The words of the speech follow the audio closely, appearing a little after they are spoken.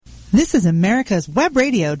This is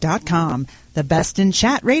americaswebradio.com, the best in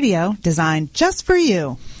chat radio designed just for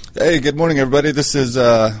you. Hey, good morning, everybody. This is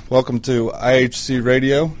welcome to IHC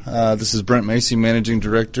Radio. This is Brent, Macy, Managing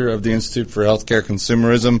Director of the Institute for HealthCare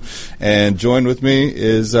Consumerism, and joined with me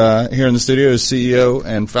is here in the studio is CEO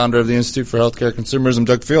and founder of the Institute for HealthCare Consumerism,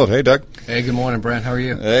 Doug Field. Hey, Doug. Hey, good morning, Brent. How are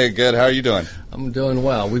you? Hey, good. How are you doing? I'm doing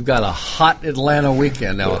well. We've got a hot Atlanta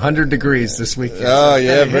weekend now, 100 degrees this weekend. Oh,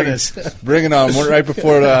 yeah, bring it on. We're right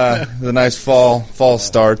before the nice fall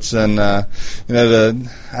starts, and I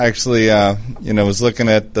was looking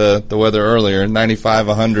at the weather earlier, 95,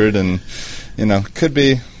 100, and could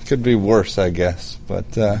be worse, I guess.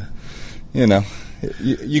 But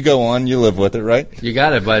you go on, you live with it, right? You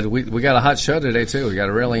got it, bud. We got a hot show today too. We got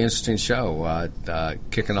a really interesting show,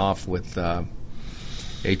 kicking off with a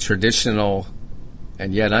traditional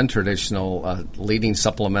and yet untraditional leading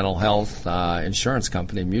supplemental health insurance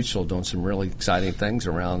company, Mutual, doing some really exciting things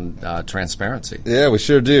around transparency. Yeah, we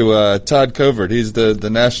sure do. Todd Covert, he's the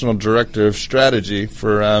National Director of Strategy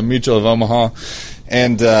for Mutual of Omaha,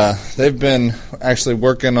 and they've been actually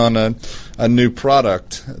working on a new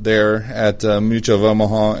product there at Mutual of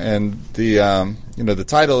Omaha, and the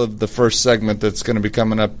title of the first segment that's going to be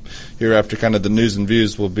coming up here after kind of the news and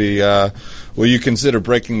views will be will you consider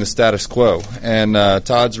breaking the status quo? And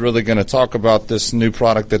Todd's really going to talk about this new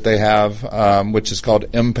product that they have, which is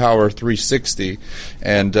called MPOWER 360.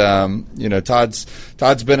 And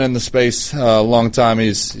Todd's been in the space a long time.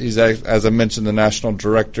 He's as I mentioned, the national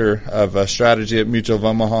director of strategy at Mutual of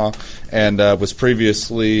Omaha, and was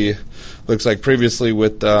previously with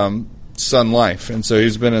Sun Life, and so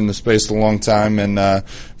he's been in the space a long time, and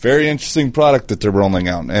very interesting product that they're rolling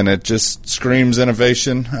out, and it just screams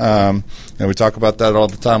innovation. And we talk about that all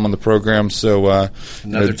the time on the program. So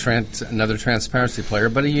another transparency player,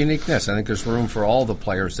 but a uniqueness. I think there's room for all the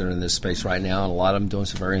players that are in this space right now, and a lot of them doing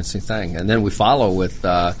some very interesting thing. And then we follow with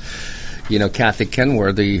Cathy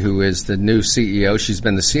Kenworthy, who is the new CEO. She's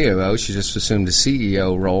been the COO. She just assumed the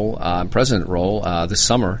CEO role, president role, this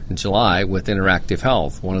summer in July with Interactive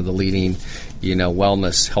Health, one of the leading,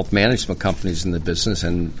 wellness health management companies in the business.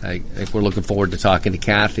 And I think we're looking forward to talking to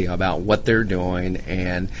Cathy about what they're doing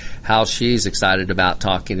and how she's excited about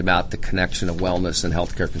talking about the connection of wellness and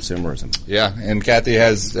healthcare consumerism. Yeah, and Cathy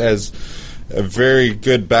has a very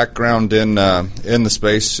good background in the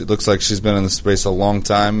space. It looks like she's been in the space a long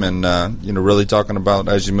time, and really talking about,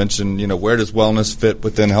 as you mentioned, where does wellness fit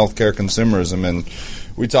within healthcare consumerism? And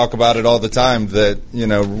we talk about it all the time that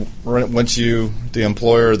once you, the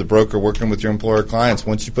employer or the broker working with your employer clients,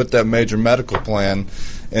 once you put that major medical plan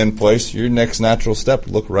in place, your next natural step,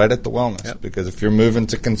 look right at the wellness. Yep. Because if you're moving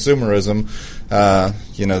to consumerism,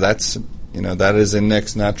 that is a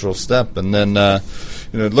next natural step. And then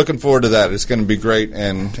looking forward to that. It's going to be great,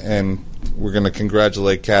 and we're going to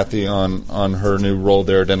congratulate Cathy on her new role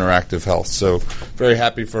there at Interactive Health. So very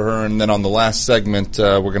happy for her. And then on the last segment,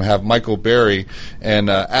 we're going to have Michael Berry and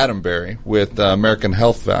Adam Berry with American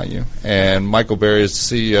Health Value. And Michael Berry is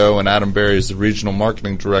the CEO, and Adam Berry is the Regional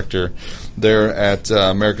Marketing Director there at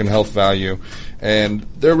American Health Value. And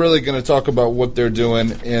they're really going to talk about what they're doing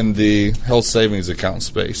in the health savings account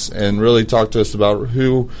space, and really talk to us about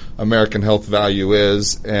who American Health Value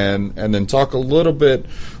is, and then talk a little bit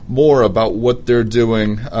more about what they're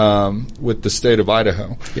doing with the state of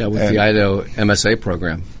Idaho. Yeah, with the Idaho MSA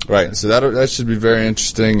program. Right. So that should be very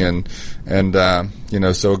interesting, and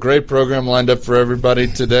so a great program lined up for everybody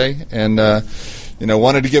today. And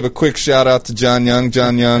wanted to give a quick shout out to John Young.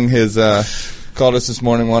 John Young called us this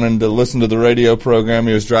morning wanting to listen to the radio program.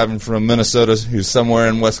 He was driving from Minnesota. He was somewhere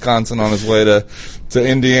in Wisconsin on his way to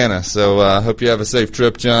Indiana. So I hope you have a safe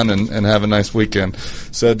trip, John, and have a nice weekend.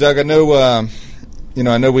 So, Doug, I know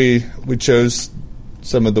we chose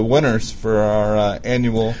some of the winners for our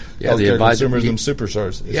annual HealthCare Consumerism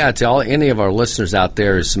Superstars. Yeah, to any of our listeners out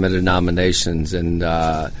there who submitted nominations, and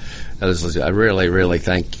I really, really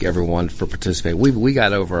thank everyone for participating. We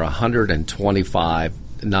got over 125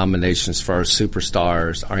 nominations for our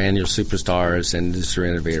superstars, our annual superstars and Industry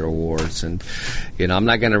Innovator Awards. And I'm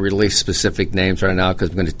not going to release specific names right now because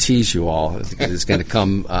I'm going to tease you all. It's going to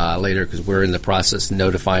come later because we're in the process of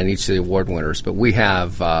notifying each of the award winners. But we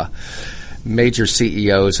have major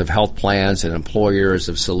CEOs of health plans and employers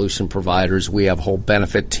of solution providers. We have whole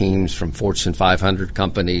benefit teams from Fortune 500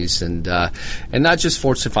 companies, and not just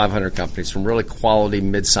Fortune 500 companies, from really quality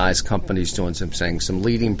mid-sized companies doing some things, some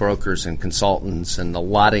leading brokers and consultants, and a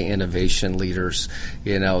lot of innovation leaders,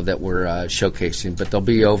 that we're showcasing. But there'll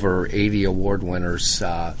be over 80 award winners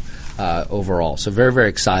overall. So very, very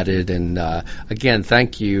excited. And again,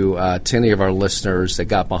 thank you to any of our listeners that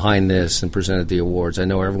got behind this and presented the awards. I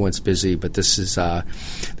know everyone's busy, but this is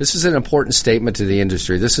an important statement to the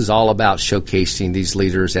industry. This is all about showcasing these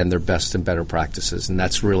leaders and their best and better practices, and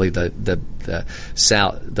that's really the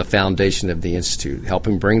foundation of the Institute,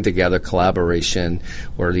 helping bring together collaboration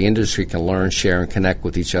where the industry can learn, share, and connect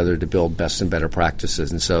with each other to build best and better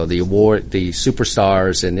practices. And so the award, the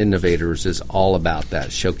Superstars and Innovators, is all about that,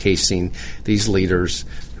 showcasing these leaders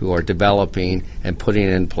who are developing and putting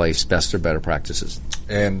in place best or better practices.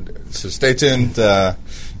 And so stay tuned. Doug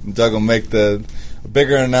will make the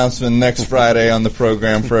bigger announcement next Friday on the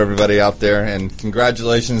program for everybody out there. And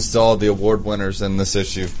congratulations to all the award winners in this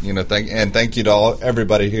issue. Thank you to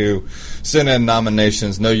everybody who sent in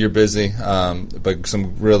nominations. Know you're busy, but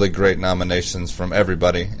some really great nominations from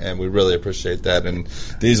everybody, and we really appreciate that. And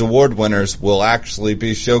these award winners will actually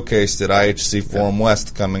be showcased at IHC Forum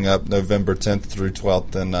West coming up November 10th through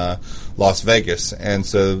 12th in Las Vegas. And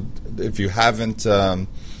so if you haven't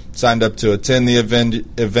signed up to attend the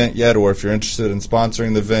event yet, or if you're interested in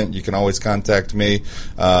sponsoring the event, you can always contact me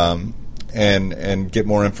and get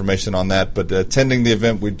more information on that. But attending the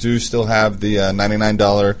event, we do still have the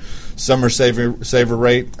 $99 summer saver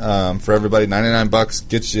rate for everybody. $99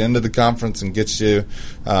 gets you into the conference and gets you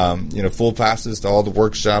full passes to all the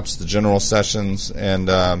workshops, the general sessions, and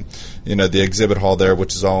the exhibit hall there,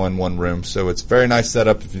 which is all in one room. So it's a very nice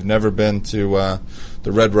setup. If you've never been to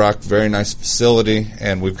the Red Rock, very nice facility,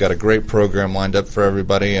 and we've got a great program lined up for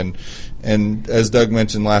everybody. And as Doug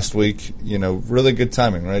mentioned last week, really good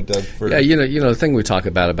timing, right, Doug? The thing we talk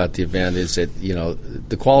about the event is that,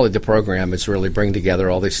 the quality of the program is really bring together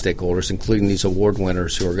all these stakeholders, including these award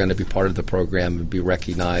winners who are going to be part of the program and be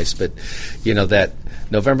recognized. But, that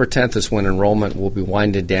November 10th is when enrollment will be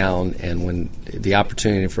winding down, and when the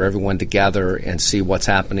opportunity for everyone to gather and see what's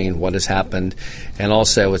happening, what has happened. And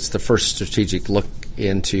also it's the first strategic look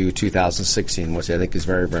into 2016, which I think is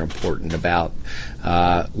very, very important about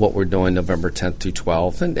what we're doing November 10th through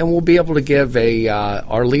 12th. And we'll be able to give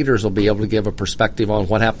our leaders will be able to give a perspective on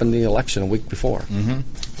what happened in the election a week before.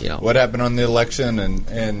 Mm-hmm. What happened on the election,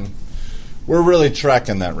 and we're really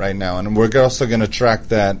tracking that right now. And we're also going to track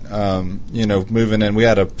that, moving in. We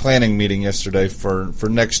had a planning meeting yesterday for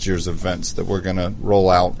next year's events that we're going to roll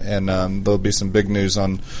out. And there'll be some big news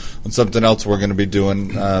on something else we're going to be doing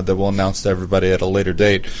that we'll announce to everybody at a later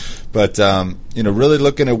date. But, really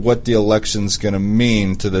looking at what the election's going to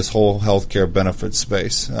mean to this whole healthcare benefit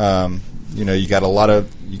space. You got a lot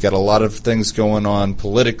of things going on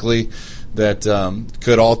politically that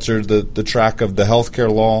could alter the track of the healthcare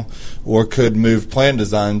law, or could move plan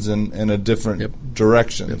designs in a different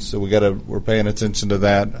direction. So we're paying attention to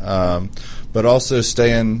that, but also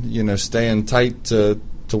staying tight to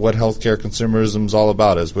what healthcare consumerism is all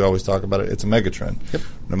about. As we always talk about it, it's a megatrend.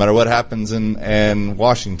 No matter what happens in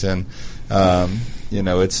Washington,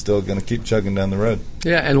 it's still going to keep chugging down the road.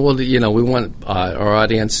 Yeah, and we want our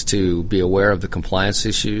audience to be aware of the compliance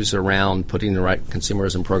issues around putting the right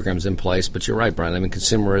consumerism programs in place. But you're right, Brent. I mean,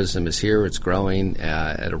 consumerism is here. It's growing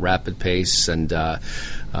at a rapid pace, and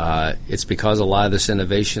it's because a lot of this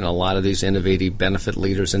innovation, a lot of these innovative benefit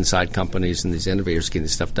leaders inside companies, and these innovators getting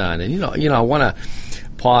stuff done. And I want to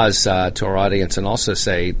pause to our audience and also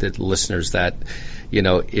say that listeners that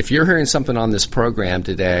if you're hearing something on this program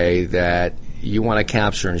today that you want to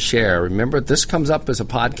capture and share, remember this comes up as a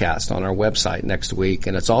podcast on our website next week,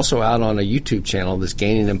 and it's also out on a YouTube channel that's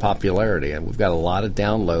gaining in popularity, and we've got a lot of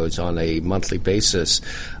downloads on a monthly basis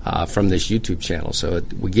from this YouTube channel. So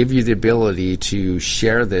it will give you the ability to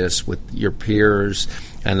share this with your peers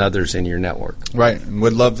and others in your network. Right. And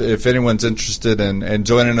would love, if anyone's interested in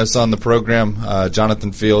joining us on the program,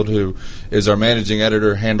 Jonathan Field, who is our managing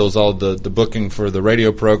editor, handles all the booking for the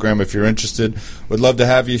radio program. If you're interested, would love to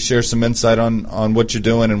have you share some insight on what you're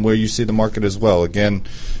doing and where you see the market as well. Again,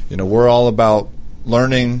 we're all about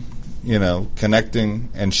learning, connecting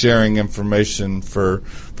and sharing information for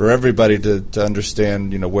everybody to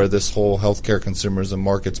understand, where this whole healthcare consumerism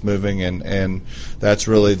market's moving, and that's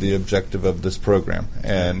really the objective of this program.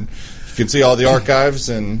 And you can see all the archives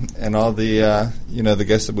and all the the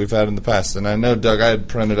guests that we've had in the past. And I know, Doug, I had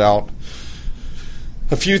printed out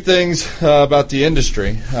a few things about the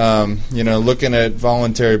industry. Looking at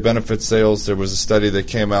voluntary benefit sales, there was a study that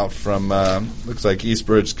came out from looks like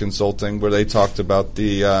Eastbridge Consulting, where they talked about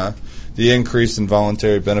the increase in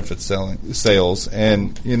voluntary benefit sales,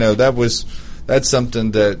 and that's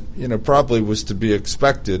something that probably was to be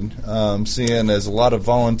expected, seeing as a lot of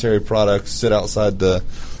voluntary products sit outside the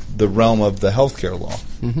the realm of the healthcare law.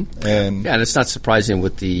 Mm-hmm. And it's not surprising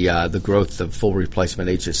with the growth of full replacement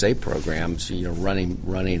HSA programs.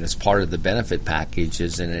 Running as part of the benefit package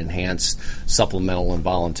is an enhanced supplemental and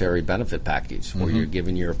voluntary benefit package, where you're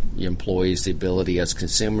giving your employees the ability as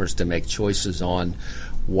consumers to make choices on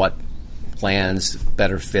what plans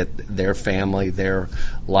better fit their family, their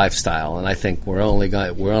lifestyle. And I think we're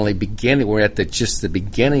at just the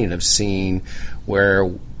beginning of seeing where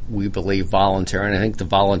we believe voluntary, and I think the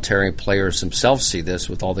voluntary players themselves see this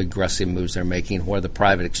with all the aggressive moves they're making, where the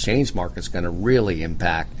private exchange market is going to really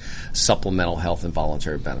impact supplemental health and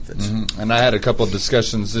voluntary benefits. And I had a couple of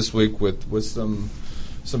discussions this week with some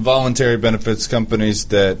voluntary benefits companies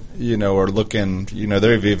that, are looking,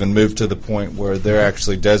 they've even moved to the point where they're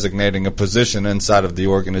actually designating a position inside of the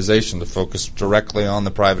organization to focus directly on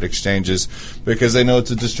the private exchanges, because they know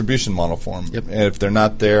it's a distribution model for them. Yep. And if they're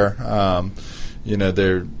not there,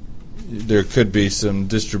 there could be some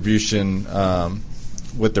distribution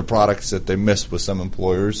with their products that they miss with some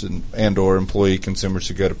employers and or employee consumers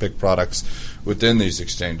who go to pick products within these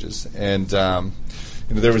exchanges. And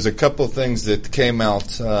there was a couple of things that came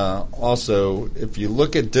out also. If you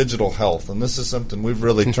look at digital health, and this is something we've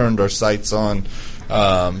really turned our sights on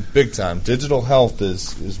big time. Digital health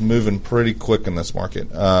is moving pretty quick in this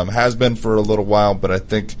market. Has been for a little while, but I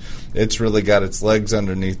think it's really got its legs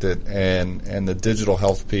underneath it. And the digital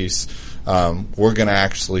health piece, we're going to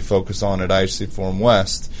actually focus on at IHC Forum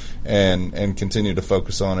West and continue to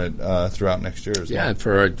focus on it throughout next year as well. Yeah,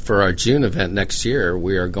 for our June event next year,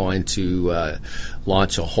 we are going to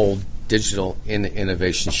launch a whole digital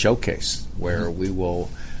innovation showcase where we will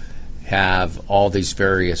have all these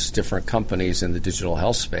various different companies in the digital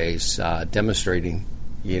health space demonstrating,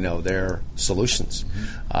 their solutions.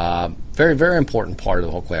 Very, very important part of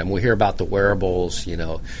the whole plan. We hear about the wearables.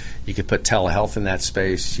 You could put telehealth in that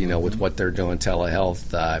space. With what they're doing,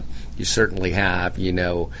 telehealth. You certainly have,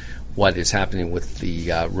 what is happening with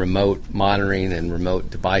the remote monitoring and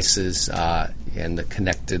remote devices and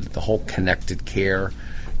the whole connected care,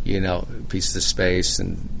 piece of the space,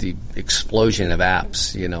 and the explosion of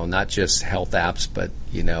apps, not just health apps, but,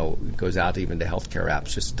 it goes out even to healthcare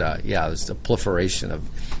apps. Just, there's a proliferation of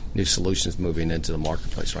new solutions moving into the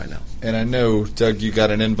marketplace right now. And I know, Doug, you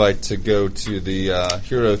got an invite to go to the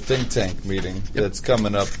Hero Think Tank meeting that's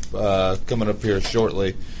coming up here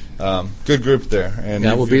shortly. Good group there, and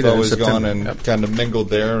we'll be there. Always gone and kind of mingled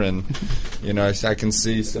there, and I can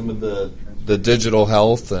see some of the digital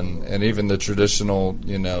health and even the traditional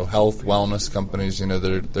health wellness companies.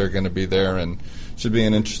 They're going to be there, and should be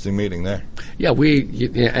an interesting meeting there. Yeah,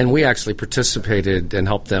 we actually participated and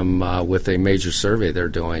helped them with a major survey they're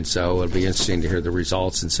doing. So it'll be interesting to hear the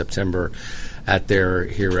results in September at their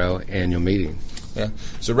Hero annual meeting. Yeah.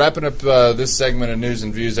 So wrapping up this segment of news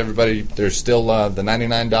and views, everybody, there's still the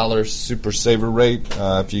 $99 Super Saver rate.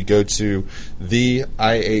 If you go to the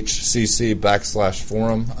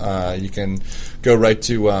IHCC/forum, you can go right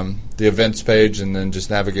to the events page and then just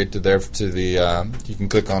navigate to the you can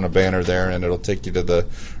click on a banner there and it'll take you to the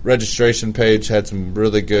registration page. Had some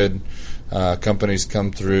really good companies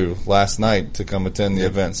come through last night to come attend the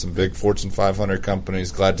event. Some big Fortune 500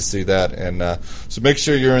 companies. Glad to see that. And so make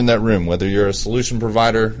sure you're in that room, whether you're a solution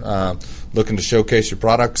provider looking to showcase your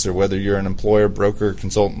products, or whether you're an employer, broker,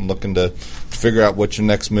 consultant looking to figure out what your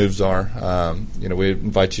next moves are. We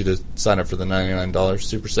invite you to sign up for the $99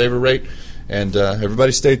 Super Saver rate. And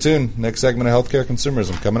everybody stay tuned. Next segment of HealthCare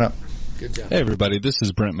Consumerism coming up. Good job. Hey, everybody. This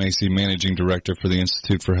is Brent Macy, Managing Director for the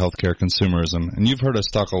Institute for HealthCare Consumerism. And you've heard us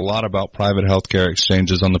talk a lot about private healthcare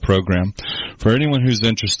exchanges on the program. For anyone who's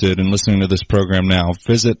interested in listening to this program now,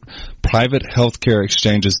 visit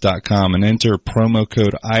privatehealthcareexchanges.com and enter promo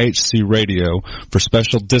code IHC Radio for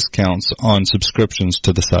special discounts on subscriptions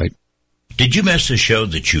to the site. Did you miss a show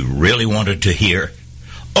that you really wanted to hear?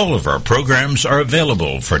 All of our programs are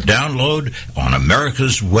available for download on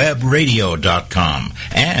americaswebradio.com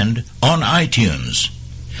and on iTunes.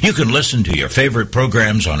 You can listen to your favorite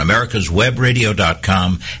programs on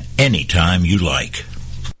americaswebradio.com anytime you like.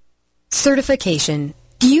 Certification.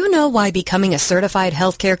 Do you know why becoming a certified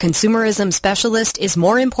healthcare consumerism specialist is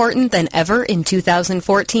more important than ever in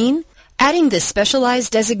 2014? Adding this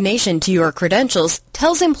specialized designation to your credentials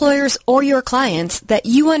tells employers or your clients that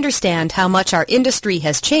you understand how much our industry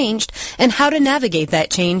has changed and how to navigate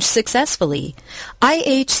that change successfully.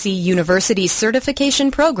 IHC University's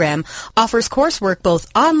certification program offers coursework both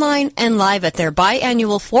online and live at their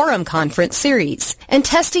biannual forum conference series, and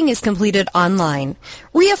testing is completed online.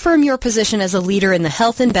 Reaffirm your position as a leader in the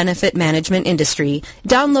health and benefit management industry.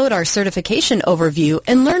 Download our certification overview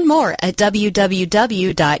and learn more at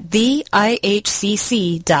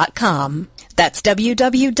www.theihcc.com. That's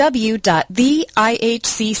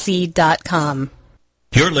www.theihcc.com.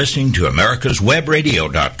 You're listening to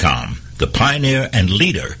America'sWebRadio.com, the pioneer and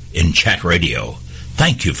leader in chat radio.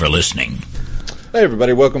 Thank you for listening. Hey,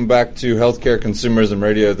 everybody. Welcome back to HealthCare Consumerism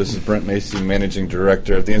Radio. This is Brent Macy, Managing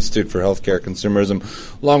Director of the Institute for HealthCare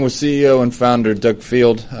Consumerism, along with CEO and founder Doug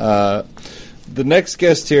Field. The next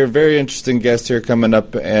guest here, very interesting guest here coming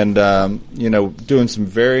up and, doing some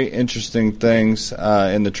very interesting things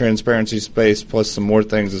in the transparency space, plus some more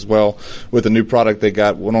things as well with a new product they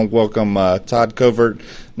got. We want to welcome Todd Covert,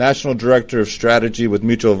 National Director of Strategy with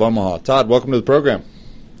Mutual of Omaha. Todd, welcome to the program.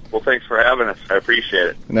 Well, thanks for having us. I appreciate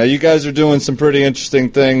it. Now, you guys are doing some pretty interesting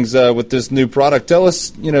things with this new product. Tell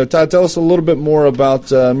us, Todd, tell us a little bit more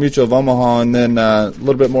about Mutual of Omaha and then a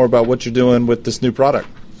little bit more about what you're doing with this new product.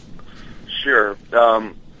 Sure.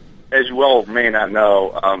 As you well may not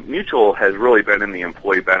know, Mutual has really been in the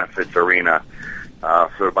employee benefits arena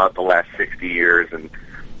for about the last 60 years. And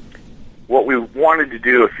what we wanted to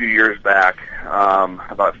do a few years back,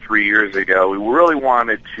 about 3 years ago, we really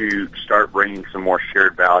wanted to start bringing some more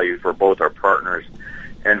shared value for both our partners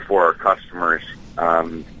and for our customers.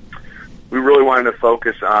 We really wanted to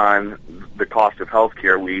focus on the cost of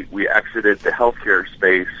healthcare. We exited the healthcare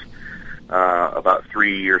space about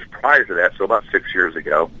 3 years prior to that, so about 6 years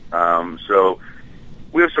ago. So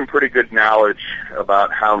we have some pretty good knowledge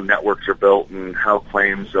about how networks are built and how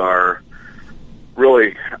claims are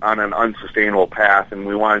really on an unsustainable path, and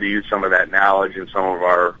we wanted to use some of that knowledge and some of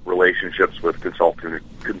our relationships with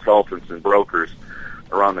consultants and brokers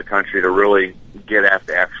around the country to really get at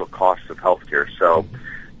the actual costs of healthcare. So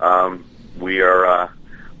we are on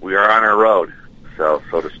our road, so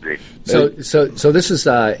to speak. So this is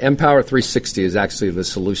MPOWER 360 is actually the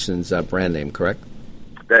solution's brand name, correct?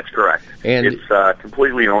 That's correct. And it's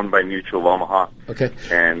completely owned by Mutual of Omaha. Okay.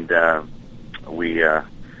 And we have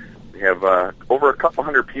over a couple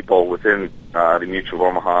hundred people within the Mutual of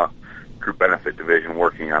Omaha Group Benefit Division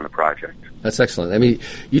working on the project. That's excellent. I mean,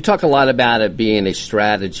 you talk a lot about it being a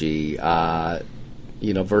strategy,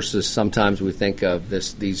 versus sometimes we think of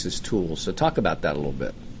these as tools. So talk about that a little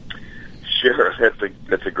bit. Sure,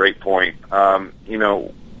 that's a great point. We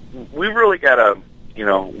really got to,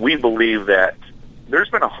 we believe that there's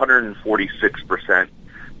been 146%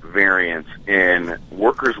 variance in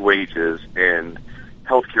workers' wages and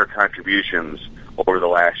healthcare contributions over the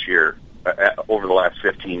last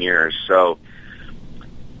 15 years. So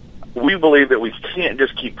we believe that we can't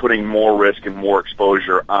just keep putting more risk and more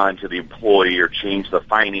exposure onto the employee or change the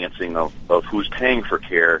financing of who's paying for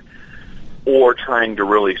care or trying to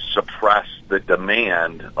really suppress the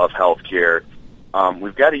demand of healthcare.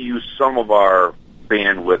 We've got to use some of our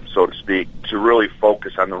bandwidth, so to speak, to really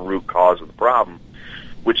focus on the root cause of the problem,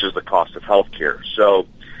 which is the cost of healthcare. So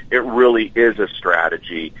it really is a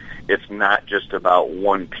strategy. It's not just about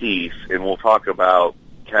one piece, and we'll talk about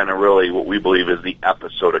kind of really what we believe is the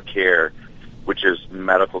episode of care, which is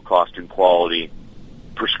medical cost and quality,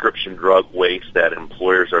 prescription drug waste that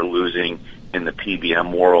employers are losing in the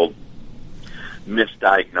PBM world,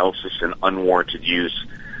 misdiagnosis and unwarranted use.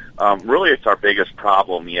 Really, it's our biggest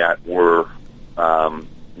problem yet. We're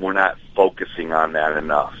not focusing on that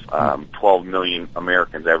enough. 12 million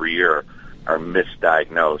Americans every year are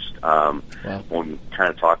misdiagnosed. Wow. We'll kind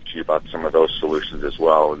of talk to you about some of those solutions as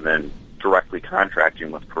well, and then directly contracting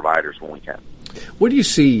with providers when we can. What do you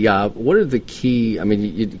see, what are the key, I mean,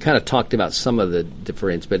 you kind of talked about some of the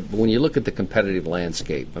difference, but when you look at the competitive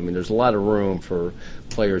landscape, I mean, there's a lot of room for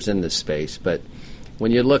players in this space, but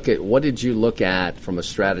when you look at, what did you look at from a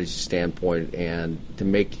strategy standpoint and to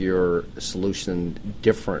make your solution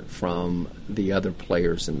different from the other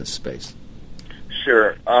players in this space?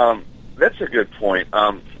 Sure. That's a good point.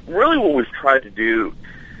 Really what we've tried to do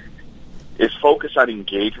is focus on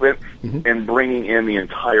engagement and bringing in the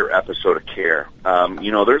entire episode of care.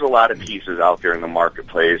 There's a lot of pieces out there in the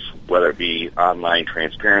marketplace, whether it be online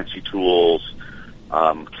transparency tools,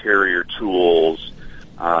 carrier tools,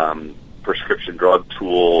 prescription drug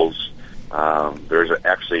tools. There's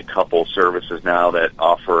actually a couple services now that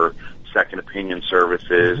offer second opinion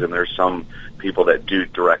services, and there's some people that do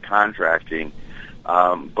direct contracting.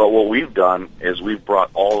 But what we've done is we've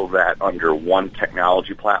brought all of that under one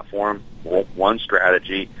technology platform, one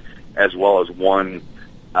strategy, as well as one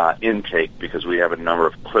intake, because we have a number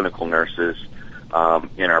of clinical nurses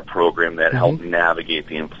in our program that help navigate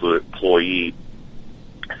the employee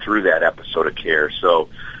through that episode of care. So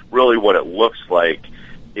really what it looks like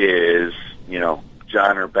is,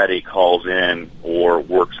 John or Betty calls in or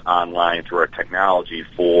works online through our technology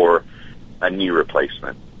for a knee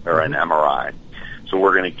replacement or an MRI. So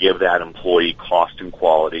we're going to give that employee cost and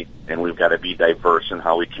quality, and we've got to be diverse in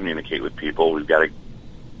how we communicate with people. We've got to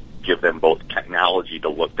give them both technology to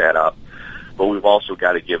look that up, but we've also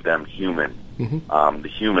got to give them human, the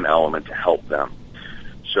human element to help them.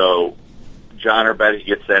 So John or Betty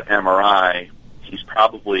gets that MRI. He's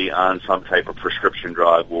probably on some type of prescription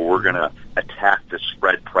drug where we're going to attack the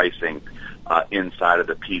spread pricing inside of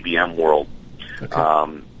the PBM world.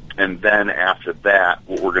 Okay. And then after that,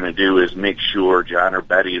 what we're going to do is make sure John or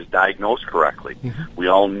Betty is diagnosed correctly. We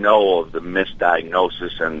all know of the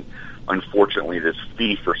misdiagnosis, and unfortunately, this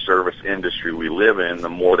fee-for-service industry we live in, the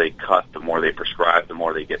more they cut, the more they prescribe, the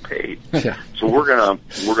more they get paid. Yeah. So we're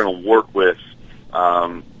gonna work with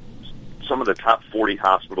some of the top 40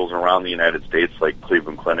 hospitals around the United States, like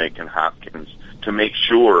Cleveland Clinic and Hopkins, to make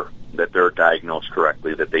sure that they're diagnosed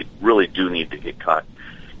correctly, that they really do need to get cut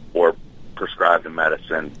or prescribed a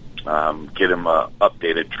medicine, get them a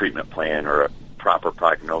updated treatment plan or a proper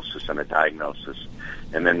prognosis and a diagnosis,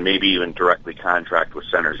 and then maybe even directly contract with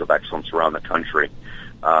centers of excellence around the country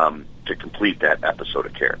to complete that episode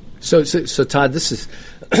of care. So Todd, this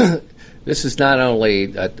is not only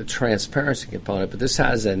the transparency component, but this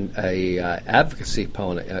has a advocacy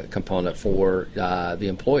component for the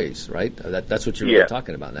employees, right? That's what you're really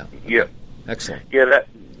talking about now. Yeah. Excellent. Yeah,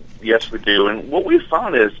 yes, we do. And what we've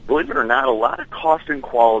found is, believe it or not, a lot of cost and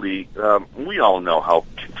quality, we all know how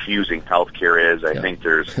confusing healthcare is. I think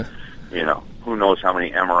there's, who knows how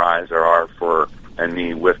many MRIs there are for a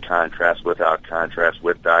knee with contrast, without contrast,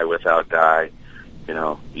 with dye, without dye.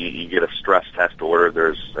 You get a stress test order.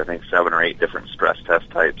 There's, I think, 7 or 8 different stress test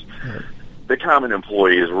types. Right. The common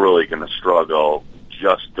employee is really going to struggle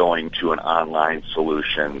just going to an online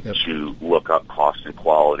solution to look up cost and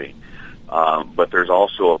quality. But there's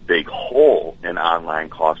also a big hole in online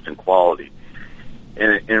cost and quality.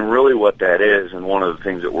 And really what that is, and one of the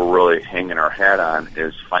things that we're really hanging our hat on,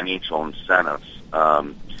 is financial incentives.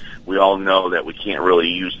 We all know that we can't really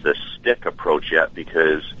use the stick approach yet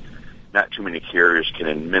because not too many carriers can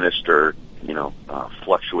administer,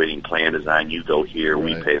 fluctuating plan design. You go here,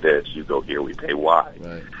 we pay this. You go here, we pay Y.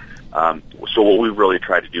 Right. So what we've really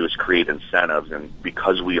tried to do is create incentives, and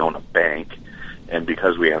because we own a bank, and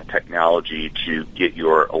because we have technology to get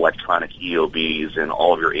your electronic EOBs and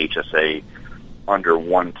all of your HSA under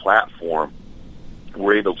one platform,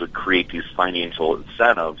 we're able to create these financial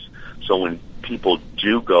incentives. So when people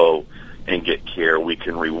do go and get care, we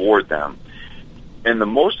can reward them. And the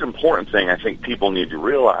most important thing I think people need to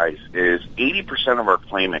realize is 80% of our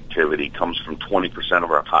claim activity comes from 20%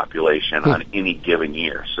 of our population on any given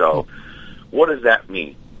year. So what does that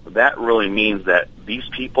mean? That really means that these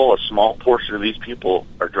people, a small portion of these people,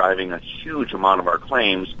 are driving a huge amount of our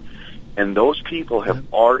claims, and those people have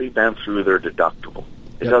already been through their deductible.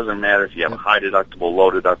 It doesn't matter if you have a high deductible,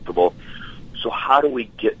 low deductible. So how do we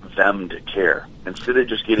get them to care? Instead of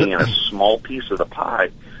just getting in a small piece of the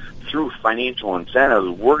pie, through financial incentives,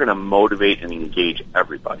 we're going to motivate and engage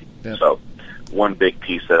everybody. So one big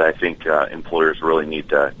piece that I think employers really need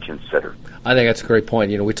to consider. I think that's a great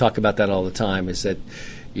point. We talk about that all the time, is that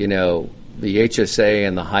the HSA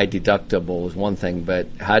and the high deductible is one thing, but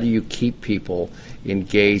how do you keep people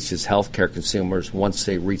engaged as healthcare consumers once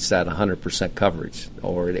they reach that 100% coverage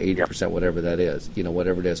or at 80%, whatever that is,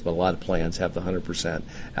 whatever it is. But a lot of plans have the 100%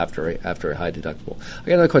 after a high deductible. I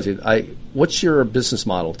got another question. What's your business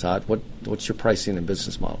model, Todd? What's your pricing and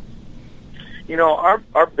business model?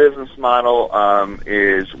 Our business model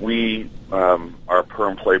is we our per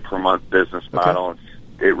employee per month business model.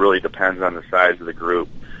 It really depends on the size of the group.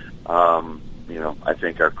 I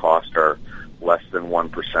think our costs are less than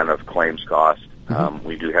 1% of claims cost.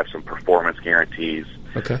 We do have some performance guarantees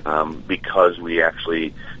because we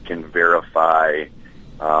actually can verify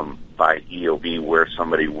by EOB where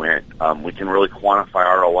somebody went. We can really quantify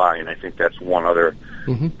ROI, and I think that's one other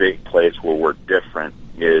big place where we're different,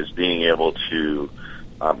 is being able to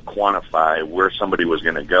quantify where somebody was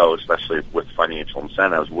going to go, especially with financial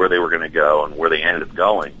incentives, where they were going to go and where they ended up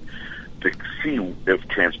going, to see if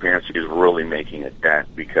transparency is really making a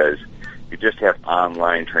dent. Because you just have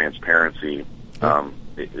online transparency,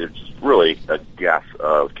 it's really a guess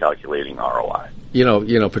of calculating ROI.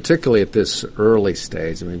 Particularly at this early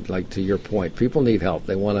stage, like to your point, people need help.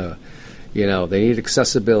 They want to, they need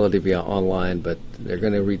accessibility via online, but they're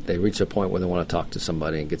going to they reach a point where they want to talk to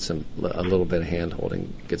somebody and get a little bit of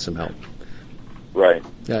hand-holding, get some help. Right.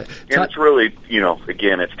 And it's really,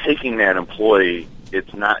 again, it's taking that employee.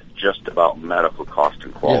 It's not just about medical cost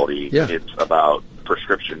and quality. It's about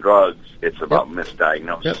prescription drugs. It's about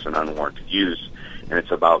misdiagnosis and unwarranted use. and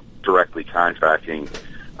it's about directly contracting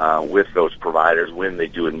with those providers when they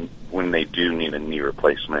do need a knee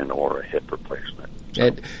replacement or a hip replacement. So.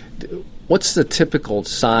 And what's the typical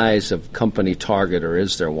size of company target, or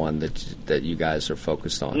is there one that you guys are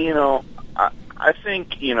focused on? I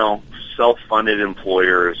think self-funded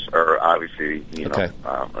employers are obviously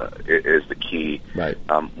is the key. Right.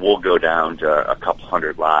 We'll go down to a couple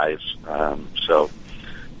hundred lives.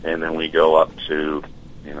 And then we go up to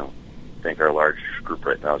I think our largest group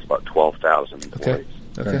right now is about 12,000 employees.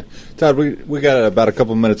 Okay. Todd, we got about a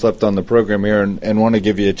couple minutes left on the program here, and want to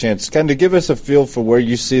give you a chance kind of give us a feel for where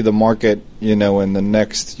you see the market, in the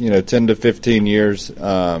next, 10 to 15 years,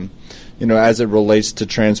 as it relates to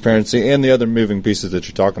transparency and the other moving pieces that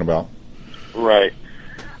you're talking about. Right.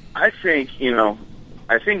 I think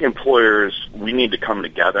employers, we need to come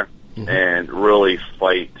together and really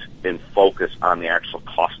fight and focus on the actual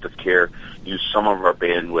cost of care, use some of our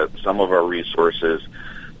bandwidth, some of our resources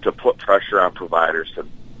to put pressure on providers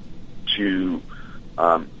to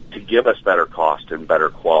give us better cost and better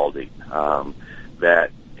quality.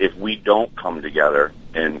 That if we don't come together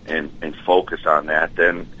and focus on that,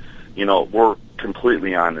 then we're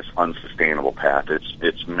completely on this unsustainable path.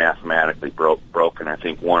 It's mathematically broken. I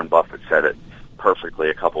think Warren Buffett said it perfectly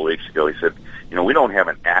a couple weeks ago. He said, we don't have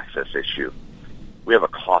an access issue, we have a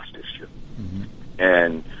cost issue,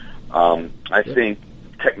 and I think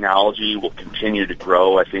technology will continue to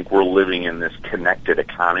grow. I think we're living in this connected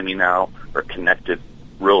economy now, or connected,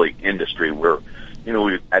 really, industry where,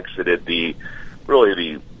 we've exited the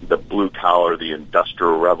blue collar, the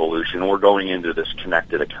industrial revolution. We're going into this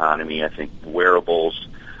connected economy. I think wearables,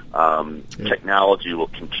 technology will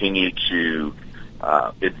continue to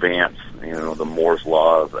advance. The Moore's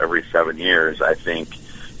law of every 7 years. I think,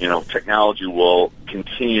 technology will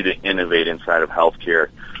continue to innovate inside of healthcare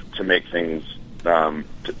to make things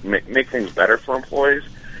make things better for employees.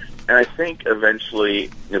 And I think eventually,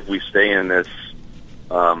 if we stay in this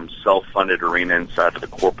self-funded arena inside of the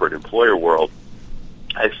corporate employer world,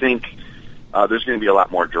 I think there's going to be a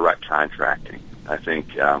lot more direct contracting. I think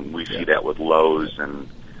we see that with Lowe's, and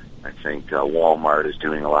I think Walmart is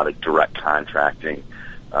doing a lot of direct contracting,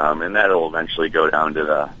 and that will eventually go down to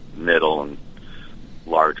the middle and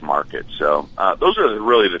large market. So those are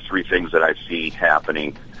really the three things that I see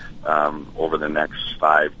happening over the next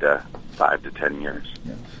 5 to 10 years.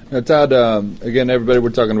 Yeah. Now, Todd, again, everybody, we're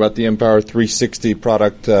talking about the MPOWER 360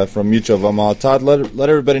 product from Mutual of Omaha. Todd, let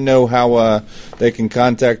everybody know how they can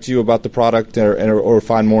contact you about the product or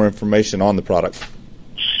find more information on the product.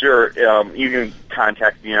 Sure. You can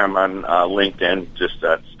contact me. I'm on LinkedIn. Just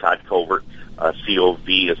that's Todd Covert,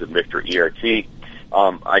 C-O-V as in Victor, E-R-T.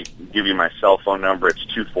 I give you my cell phone number. It's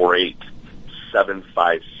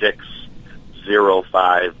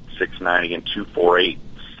 248-756-0569. Again,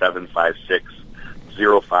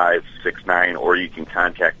 248-756-0569. Or you can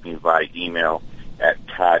contact me via email at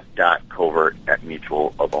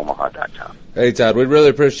todd.covert@mutualofomaha.com. Hey, Todd, we really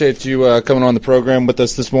appreciate you coming on the program with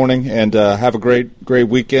us this morning, and have a great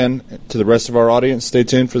weekend. To the rest of our audience, stay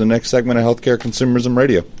tuned for the next segment of HealthCare Consumerism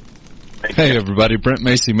Radio. Hey, everybody. Brent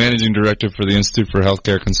Macy, Managing Director for the Institute for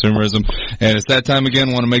HealthCare Consumerism. And it's that time again.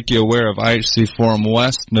 I want to make you aware of IHC Forum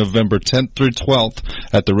West, November 10th through 12th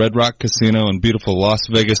at the Red Rock Casino in beautiful Las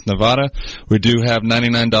Vegas, Nevada. We do have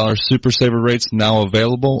 $99 Super Saver rates now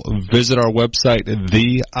available. Visit our website,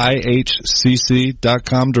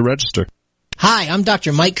 theihcc.com, to register. Hi, I'm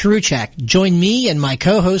Dr. Mike Karuchak. Join me and my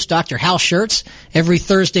co-host, Dr. Hal Schertz, every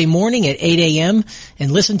Thursday morning at 8 a.m.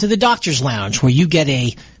 and listen to the Doctor's Lounge, where you get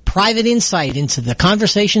a private insight into the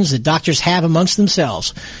conversations that doctors have amongst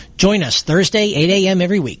themselves. Join us Thursday, 8 a.m.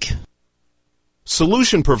 every week.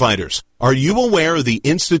 Solution providers, are you aware of the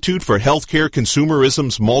Institute for HealthCare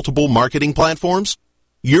Consumerism's multiple marketing platforms?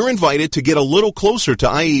 You're invited to get a little closer to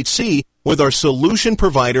IHC with our Solution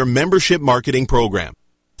Provider Membership Marketing Program.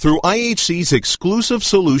 Through IHC's exclusive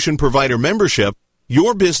Solution Provider membership,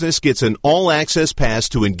 your business gets an all-access pass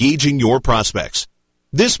to engaging your prospects.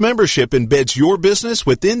 This membership embeds your business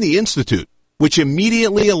within the Institute, which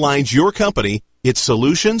immediately aligns your company, its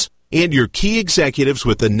solutions, and your key executives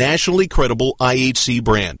with the nationally credible IHC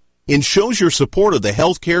brand, and shows your support of the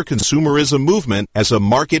healthcare consumerism movement as a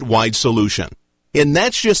market-wide solution. And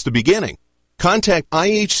that's just the beginning. Contact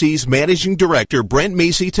IHC's Managing Director, Brent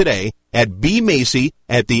Macy, today at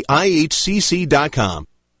bmacy@theihcc.com.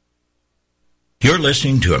 You're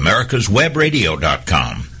listening to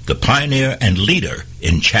AmericasWebRadio.com, the pioneer and leader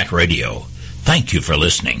in chat radio. Thank you for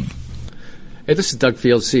listening. Hey, this is Doug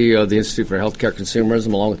Field, CEO of the Institute for HealthCare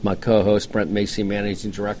Consumerism, along with my co-host, Brent, Macy,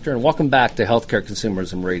 Managing Director. And welcome back to HealthCare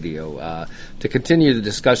Consumerism Radio. To continue the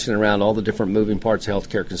discussion around all the different moving parts of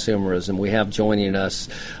healthcare consumerism, we have joining us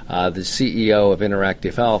the CEO of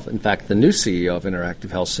Interactive Health, in fact, the new CEO of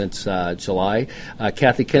Interactive Health since July,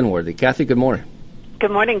 Cathy Kenworthy. Cathy, good morning.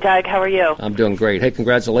 Good morning, Doug. How are you? I'm doing great. Hey,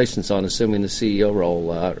 congratulations on assuming the CEO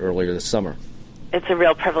role earlier this summer. It's a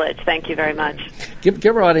real privilege. Thank you very much. Give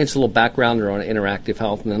our audience a little background on Interactive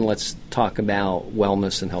Health, and then let's talk about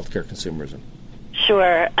wellness and healthcare consumerism.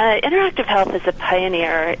 Sure. Interactive Health is a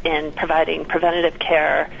pioneer in providing preventative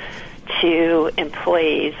care to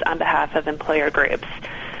employees on behalf of employer groups.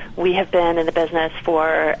 We have been in the business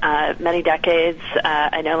for many decades.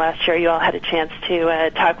 I know last year you all had a chance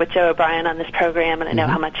to talk with Joe O'Brien on this program, and I know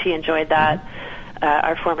how much he enjoyed that,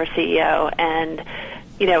 our former CEO. And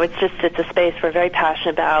you know, it's a space we're very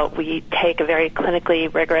passionate about. We take a very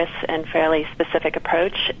clinically rigorous and fairly specific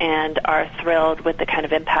approach and are thrilled with the kind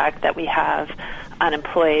of impact that we have on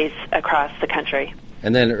employees across the country.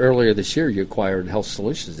 And then earlier this year, you acquired Health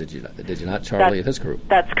Solutions, did you not, Charlie, and his group?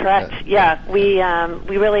 That's correct. Yeah. We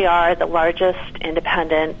really are the largest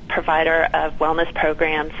independent provider of wellness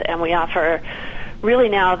programs, and we offer really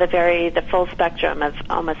now the full spectrum of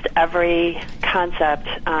almost every concept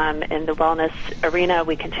in the wellness arena.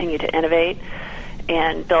 We continue to innovate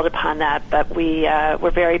and build upon that, but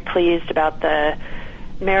we're very pleased about the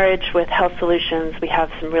marriage with Health Solutions. We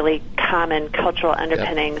have some really common cultural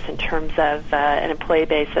underpinnings in terms of an employee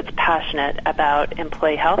base that's passionate about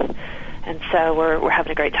employee health, and so we're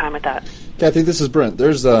having a great time with that. Cathy, this is Brent.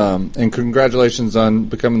 There's and congratulations on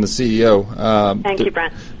becoming the CEO. Thank you,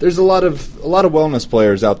 Brent. There's a lot of wellness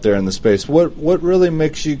players out there in the space. What really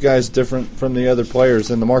makes you guys different from the other players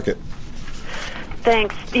in the market?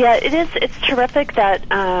 Thanks. Yeah, it is. It's terrific that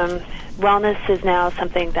wellness is now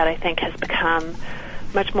something that I think has become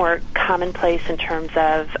much more commonplace in terms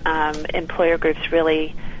of employer groups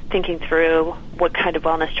really thinking through what kind of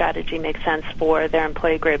wellness strategy makes sense for their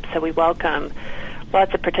employee group. So we welcome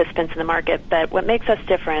lots of participants in the market, but what makes us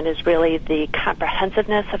different is really the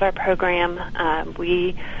comprehensiveness of our program.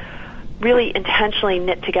 We really intentionally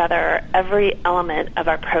knit together every element of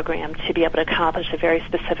our program to be able to accomplish a very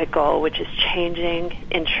specific goal, which is changing,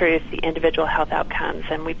 in truth, the individual health outcomes.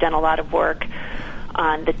 And we've done a lot of work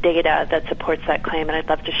on the data that supports that claim, and I'd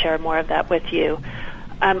love to share more of that with you.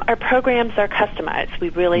 Our programs are customized. We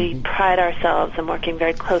really pride ourselves in working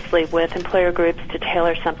very closely with employer groups to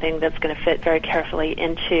tailor something that's going to fit very carefully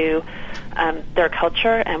into their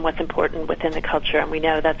culture and what's important within the culture, and we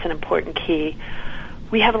know that's an important key.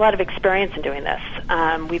 We have a lot of experience in doing this.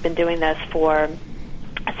 We've been doing this for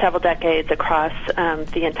several decades across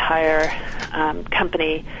the entire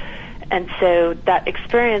company, and so that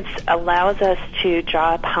experience allows us to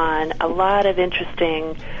draw upon a lot of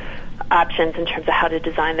interesting options in terms of how to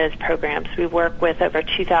design those programs. We work with over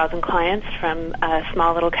 2,000 clients, from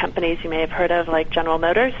small little companies you may have heard of like General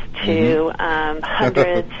Motors to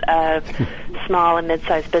hundreds of small and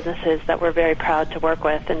mid-sized businesses that we're very proud to work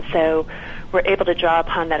with. And so we're able to draw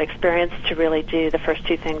upon that experience to really do the first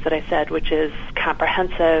two things that I said, which is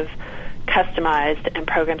comprehensive, customized, and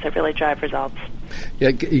programs that really drive results. Yeah,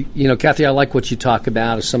 you know, Cathy, I like what you talk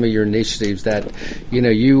about, some of your initiatives that, you know,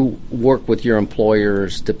 you work with your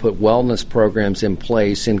employers to put wellness programs in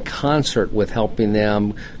place in concert with helping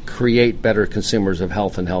them create better consumers of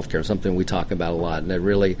health and healthcare, something we talk about a lot. And I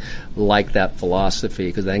really like that philosophy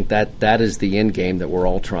because I think that is the end game that we're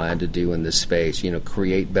all trying to do in this space, you know,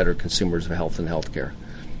 create better consumers of health and healthcare.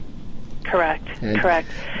 Correct.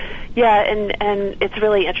 Yeah, and it's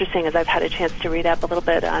really interesting as I've had a chance to read up a little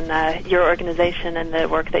bit on your organization and the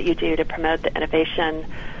work that you do to promote the innovation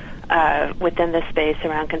within this space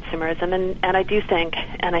around consumerism. And I do think,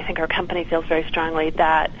 and I think our company feels very strongly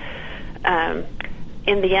that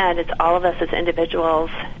in the end, it's all of us as individuals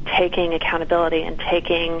taking accountability and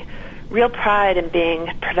taking real pride in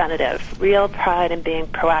being preventative, real pride in being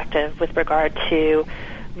proactive with regard to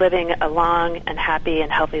living a long and happy and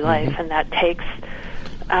healthy life. And that takes,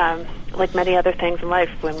 like many other things in life,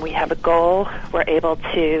 when we have a goal, we're able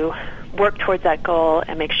to work towards that goal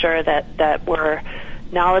and make sure that we're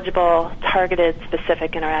knowledgeable, targeted,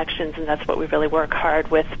 specific interactions, and that's what we really work hard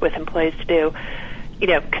with employees to do. You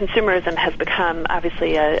know, consumerism has become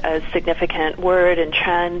obviously a significant word and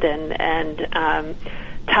trend and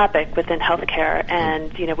topic within healthcare,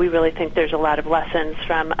 and you know, we really think there's a lot of lessons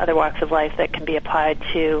from other walks of life that can be applied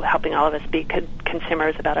to helping all of us be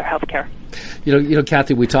consumers about our healthcare.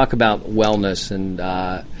 Cathy, we talk about wellness,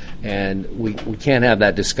 and we can't have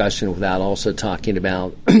that discussion without also talking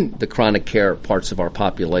about the chronic care parts of our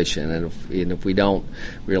population, and if we don't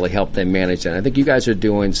really help them manage that. I think you guys are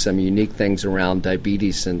doing some unique things around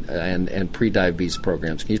diabetes and pre-diabetes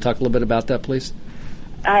programs. Can you talk a little bit about that, please?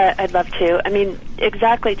 I'd love to. I mean,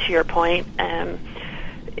 exactly to your point,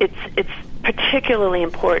 it's particularly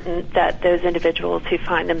important that those individuals who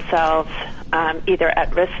find themselves either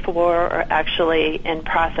at risk for or actually in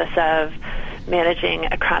process of managing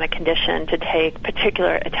a chronic condition to take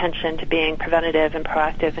particular attention to being preventative and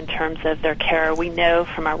proactive in terms of their care. We know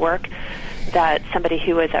from our work that somebody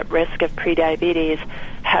who is at risk of prediabetes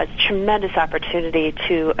has tremendous opportunity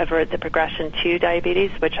to avert the progression to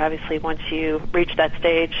diabetes, which obviously once you reach that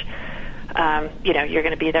stage, you're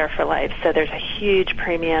going to be there for life. So there's a huge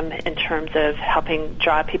premium in terms of helping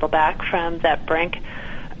draw people back from that brink.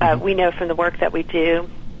 We know from the work that we do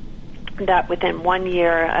that within 1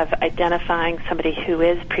 year of identifying somebody who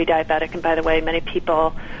is pre-diabetic, and by the way, many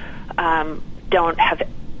people don't have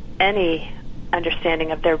any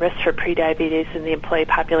understanding of their risk for prediabetes in the employee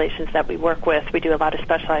populations that we work with. We do a lot of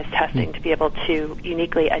specialized testing to be able to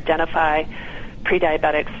uniquely identify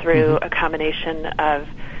pre-diabetics through a combination of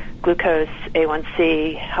glucose,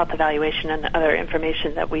 A1C, health evaluation, and other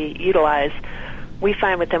information that we utilize. We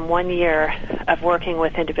find within 1 year of working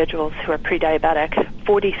with individuals who are pre-diabetic,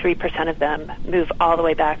 43% of them move all the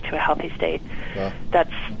way back to a healthy state. Wow.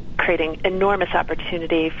 That's creating enormous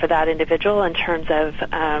opportunity for that individual in terms of,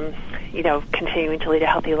 continuing to lead a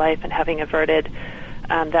healthy life and having averted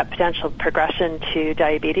that potential progression to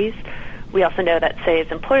diabetes. We also know that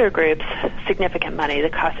saves employer groups significant money. The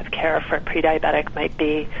cost of care for a pre-diabetic might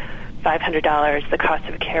be $500. The cost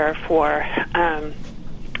of care for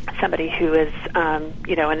somebody who is,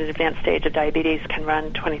 in an advanced stage of diabetes can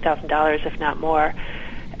run $20,000, if not more.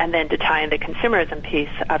 And then to tie in the consumerism piece,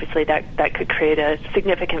 obviously that could create a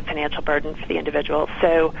significant financial burden for the individual.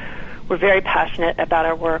 So we're very passionate about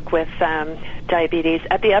our work with diabetes.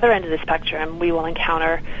 At the other end of the spectrum, we will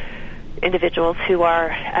encounter individuals who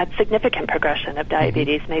are at significant progression of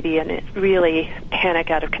diabetes, maybe in a really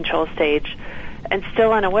panic out of control stage, and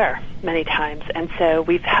still unaware many times. And so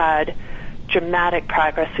we've had dramatic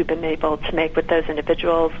progress we've been able to make with those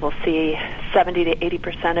individuals. We'll see 70 to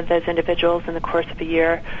 80% of those individuals in the course of a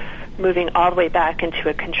year moving all the way back into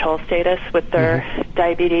a control status with their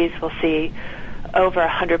diabetes. We'll see over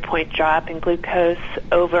 100-point drop in glucose,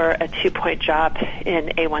 over a 2-point drop in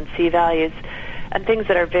A1C values, and things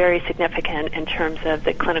that are very significant in terms of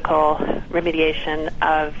the clinical remediation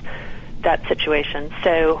of that situation.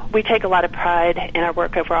 So we take a lot of pride in our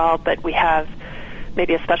work overall, but we have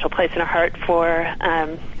maybe a special place in our heart for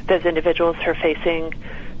those individuals who are facing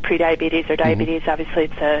prediabetes or diabetes. Obviously,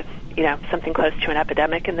 it's something close to an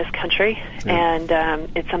epidemic in this country, and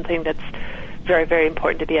it's something that's very, very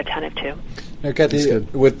important to be attentive to. Now, Cathy,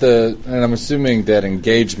 and I'm assuming that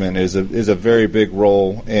engagement is a very big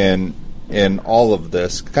role in all of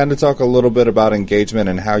this. Kind of talk a little bit about engagement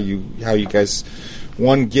and how you guys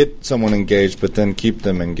get someone engaged, but then keep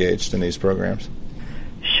them engaged in these programs.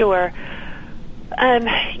 Sure.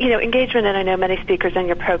 Engagement, and I know many speakers on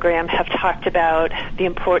your program have talked about the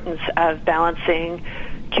importance of balancing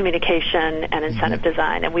communication and incentive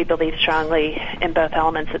design, and we believe strongly in both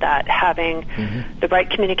elements of that. Having the right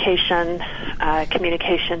communication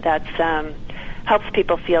that helps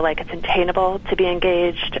people feel like it's attainable to be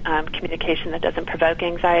engaged, communication that doesn't provoke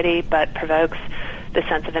anxiety but provokes the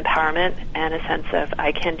sense of empowerment and a sense of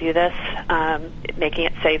I can do this, making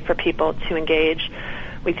it safe for people to engage.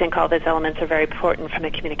 We think all those elements are very important from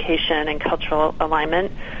a communication and cultural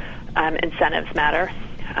alignment. Incentives matter,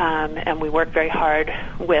 and we work very hard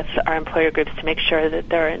with our employer groups to make sure that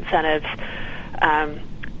there are incentives,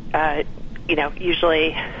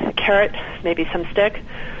 usually carrot, maybe some stick,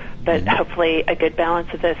 but hopefully a good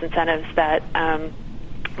balance of those incentives that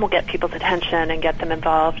will get people's attention and get them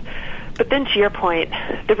involved. But then to your point,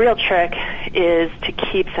 the real trick is to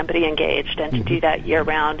keep somebody engaged and to do that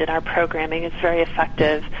year-round, and our programming is very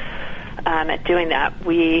effective at doing that.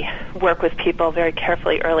 We work with people very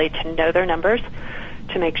carefully early to know their numbers,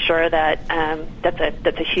 to make sure that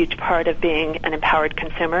that's a huge part of being an empowered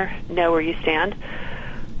consumer, know where you stand.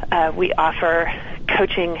 We offer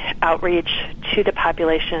coaching outreach to the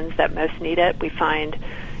populations that most need it. We find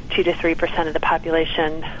 2 to 3% of the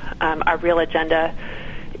population. Our real agenda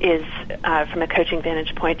is, from a coaching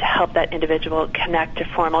vantage point, to help that individual connect to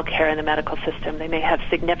formal care in the medical system. They may have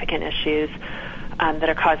significant issues that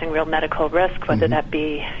are causing real medical risk, whether that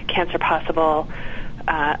be cancer possible,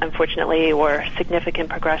 unfortunately, or significant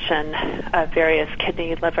progression of various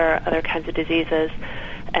kidney, liver, other kinds of diseases.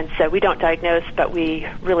 And so we don't diagnose, but we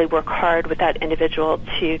really work hard with that individual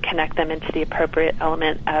to connect them into the appropriate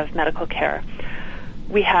element of medical care.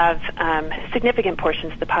 We have significant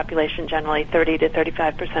portions of the population, generally 30 to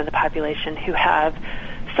 35% of the population, who have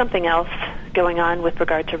something else going on with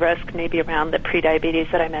regard to risk, maybe around the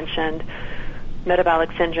prediabetes that I mentioned, metabolic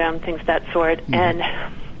syndrome, things of that sort. Mm-hmm.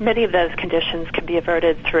 And many of those conditions can be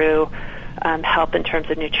averted through help in terms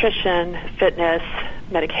of nutrition, fitness,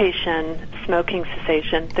 medication, smoking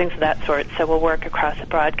cessation, things of that sort. So we'll work across a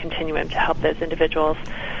broad continuum to help those individuals.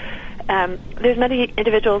 There's many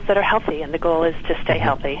individuals that are healthy, and the goal is to stay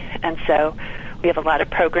healthy. And so we have a lot of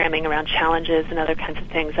programming around challenges and other kinds of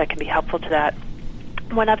things that can be helpful to that.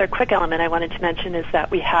 One other quick element I wanted to mention is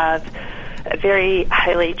that we have a very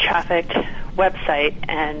highly trafficked website,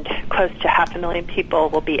 and close to 500,000 people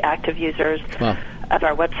will be active users of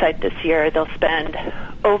our website this year. They'll spend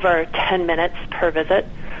over 10 minutes per visit,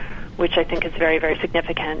 which I think is very, very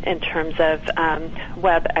significant in terms of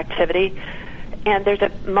web activity. And there's a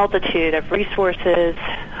multitude of resources,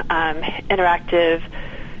 interactive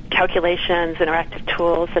calculations, interactive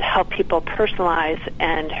tools that help people personalize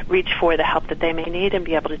and reach for the help that they may need and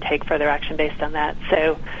be able to take further action based on that.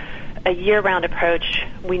 So a year-round approach,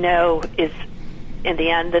 we know, is in the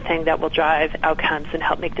end the thing that will drive outcomes and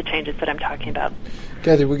help make the changes that I'm talking about.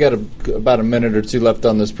 Cathy, we got about a minute or two left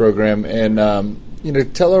on this program, and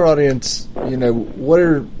tell our audience,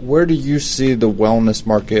 where do you see the wellness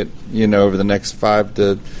market, over the next 5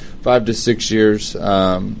 to 6 years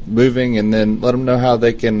moving, and then let them know how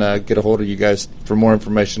they can get a hold of you guys for more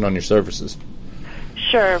information on your services.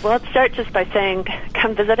 Sure. Well, let's start just by saying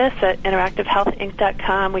come visit us at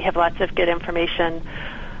interactivehealthinc.com. We have lots of good information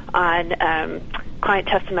on client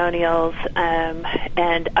testimonials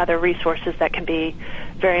and other resources that can be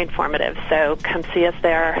very informative. So come see us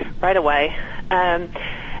there right away.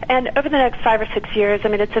 And over the next 5 or 6 years,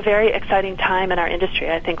 it's a very exciting time in our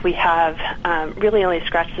industry. I think we have really only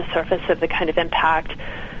scratched the surface of the kind of impact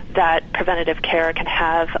that preventative care can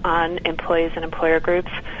have on employees and employer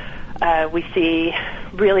groups. We see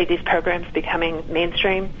really these programs becoming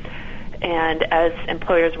mainstream. And as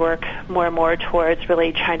employers work more and more towards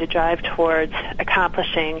really trying to drive towards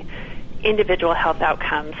accomplishing individual health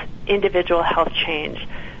outcomes, individual health change,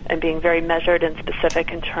 and being very measured and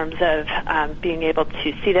specific in terms of being able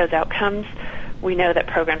to see those outcomes, we know that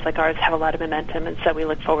programs like ours have a lot of momentum, and so we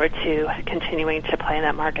look forward to continuing to play in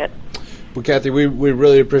that market. Well, Cathy, we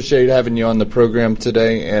really appreciate having you on the program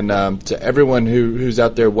today, and to everyone who's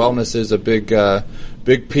out there, wellness is a big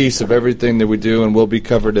piece of everything that we do, and will be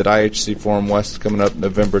covered at IHC Forum West coming up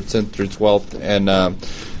November 10th through 12th,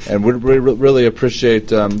 and we really appreciate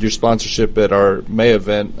your sponsorship at our May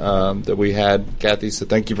event that we had, Cathy, so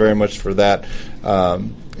thank you very much for that.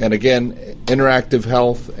 And again, Interactive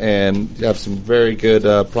Health, and you have some very good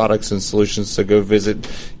products and solutions, so go visit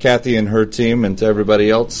Cathy and her team. And to everybody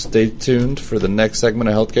else, stay tuned for the next segment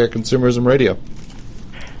of HealthCare Consumerism Radio.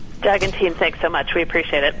 Doug and team, thanks so much. We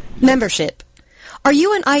appreciate it. Membership. Are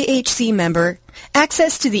you an IHC member?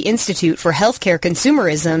 Access to the Institute for Healthcare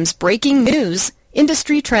Consumerism's breaking news,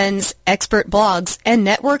 industry trends, expert blogs, and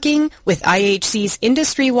networking with IHC's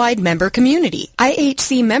industry-wide member community.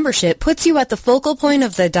 IHC membership puts you at the focal point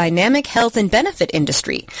of the dynamic health and benefit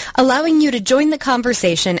industry, allowing you to join the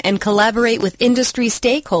conversation and collaborate with industry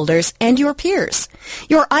stakeholders and your peers.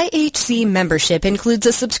 Your IHC membership includes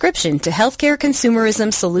a subscription to HealthCare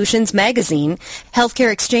Consumerism Solutions Magazine,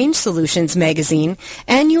 HealthCare Exchange Solutions Magazine,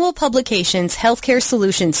 annual publications Healthcare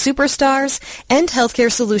Solutions Superstars, and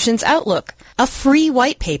Healthcare Solutions Outlook, a free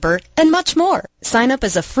white paper, and much more. Sign up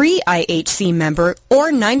as a free IHC member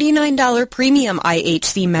or $99 premium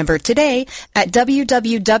IHC member today at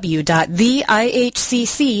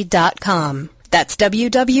www.theihcc.com. That's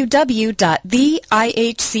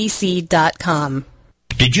www.theihcc.com.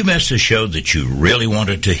 Did you miss a show that you really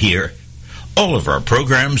wanted to hear? All of our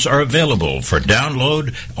programs are available for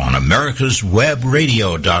download on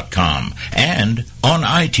americaswebradio.com and on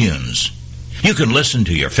iTunes. You can listen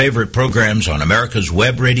to your favorite programs on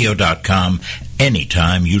americaswebradio.com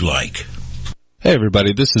anytime you like. Hey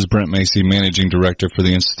everybody, this is Brent Macy, Managing Director for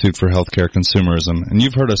the Institute for HealthCare Consumerism, and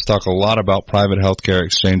you've heard us talk a lot about private healthcare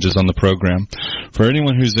exchanges on the program. For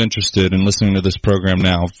anyone who's interested in listening to this program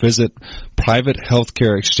now, visit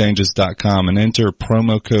privatehealthcareexchanges.com and enter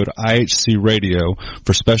promo code IHC Radio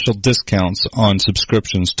for special discounts on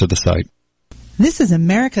subscriptions to the site. This is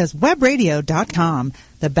americaswebradio.com,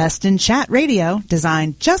 the best in chat radio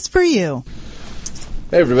designed just for you.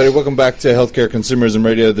 Hey, everybody. Welcome back to HealthCare Consumerism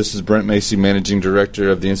Radio. This is Brent, Macy, Managing Director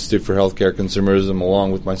of the Institute for HealthCare Consumerism,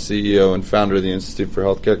 along with my CEO and founder of the Institute for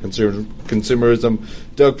HealthCare Consumerism,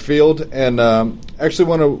 Doug Field. And actually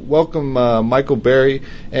want to welcome Michael Berry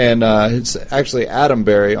and it's actually Adam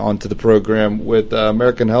Berry onto the program with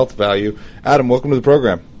American Health Value. Adam, welcome to the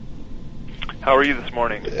program. How are you this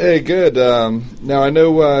morning? Hey, good. Now, I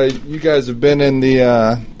know you guys have been in the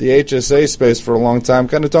HSA space for a long time.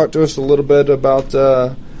 Kind of talk to us a little bit about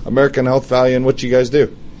American Health Value and what you guys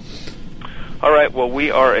do. All right. Well,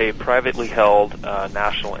 we are a privately held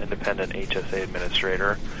national independent HSA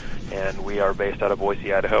administrator, and we are based out of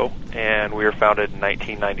Boise, Idaho, and we were founded in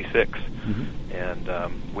 1996. Mm-hmm.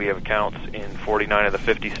 And we have accounts in 49 of the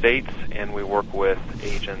 50 states, and we work with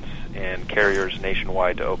agents and carriers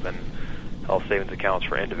nationwide to open health savings accounts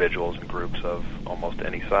for individuals and groups of almost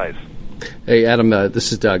any size. Hey, Adam,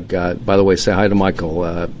 this is Doug. By the way, say hi to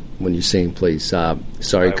Michael when you see him, please. Sorry,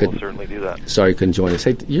 I will certainly do that. Sorry you couldn't join us.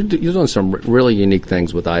 Hey, you're doing some really unique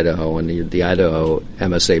things with Idaho and the Idaho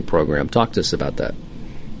MSA program. Talk to us about that.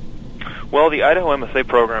 Well, the Idaho MSA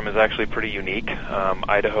program is actually pretty unique.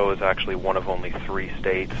 Idaho is actually one of only 3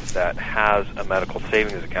 states that has a medical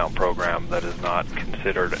savings account program that is not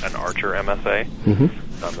considered an Archer MSA. Mm-hmm.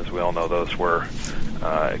 As we all know, those were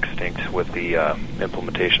extinct with the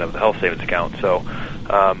implementation of the health savings account. So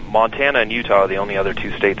Montana and Utah are the only other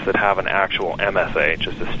 2 states that have an actual MSA,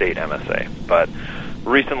 just a state MSA. But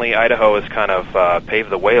recently, Idaho has kind of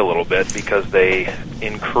paved the way a little bit because they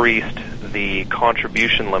increased the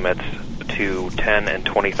contribution limits to $10,000 and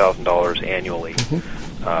 $20,000 annually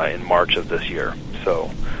in March of this year.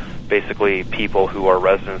 So basically, people who are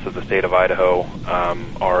residents of the state of Idaho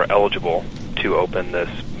are eligible to open this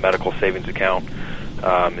medical savings account.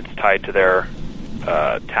 It's tied to their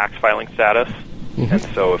tax filing status, and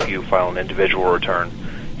so if you file an individual return,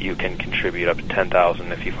 you can contribute up to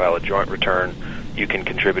 $10,000. If you file a joint return, you can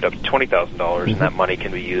contribute up to $20,000, and that money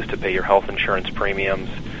can be used to pay your health insurance premiums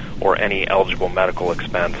or any eligible medical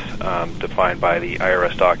expense defined by the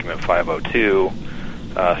IRS document 502,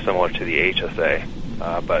 similar to the HSA.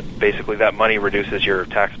 But basically, that money reduces your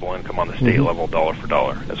taxable income on the state level dollar for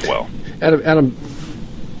dollar as well. Adam,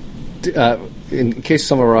 in case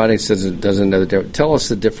some of our audience doesn't know the difference, tell us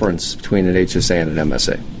the difference between an HSA and an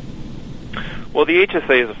MSA. Well, the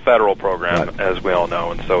HSA is a federal program, right, as we all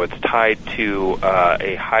know, and so it's tied to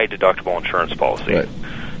a high deductible insurance policy. Right.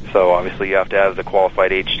 So obviously you have to have the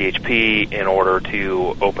qualified HDHP in order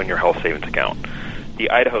to open your health savings account. The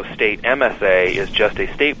Idaho State MSA is just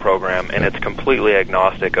a state program, and it's completely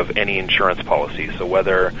agnostic of any insurance policy. So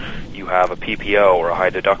whether you have a PPO or a high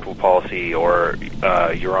deductible policy or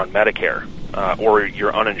you're on Medicare or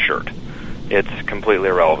you're uninsured, it's completely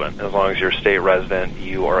irrelevant. As long as you're a state resident,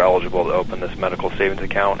 you are eligible to open this medical savings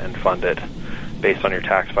account and fund it based on your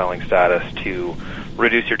tax filing status to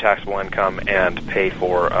reduce your taxable income and pay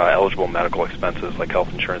for eligible medical expenses like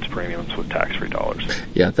health insurance premiums with tax-free dollars.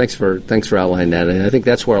 Yeah, thanks for outlining that, and I think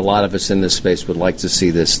that's where a lot of us in this space would like to see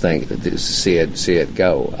this thing, see it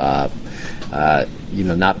go.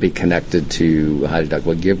 Not be connected to high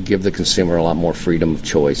deductible. Give the consumer a lot more freedom of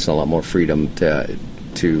choice, a lot more freedom to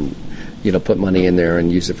put money in there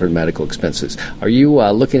and use it for medical expenses. Are you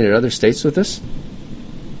looking at other states with this?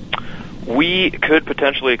 We could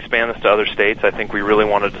potentially expand this to other states. I think we really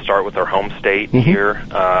wanted to start with our home state here.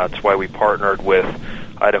 That's why we partnered with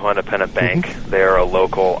Idaho Independent Bank. They're a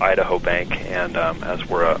local Idaho bank, and as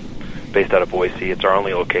we're based out of Boise, it's our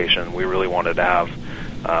only location. We really wanted to have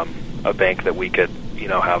a bank that we could,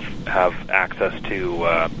 have access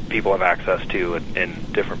to, people have access to in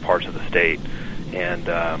different parts of the state. And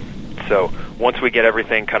so once we get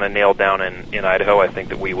everything kind of nailed down in Idaho, I think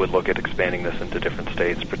that we would look at expanding this into different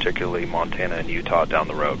states, particularly Montana and Utah down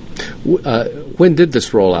the road. When did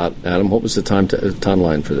this roll out, Adam? What was the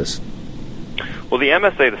timeline for this? Well, the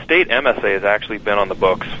state MSA has actually been on the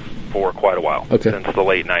books for quite a while, since the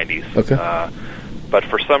late 90s. Okay. But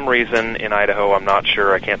for some reason in Idaho, I'm not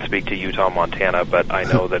sure, I can't speak to Utah and Montana, but I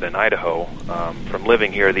know that in Idaho, from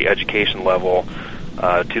living here, the education level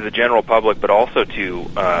to the general public, but also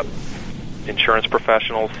to insurance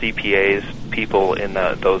professionals, CPAs, people in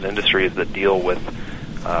those industries that deal with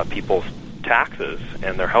people's taxes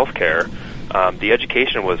and their health care, the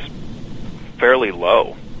education was fairly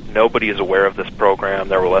low. Nobody is aware of this program.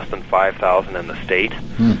 There were less than 5,000 in the state.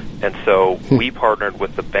 And so we partnered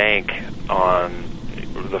with the bank on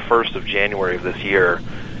the 1st of January of this year,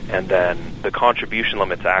 and then the contribution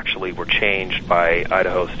limits actually were changed by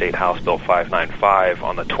Idaho State House Bill 595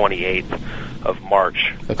 on the 28th of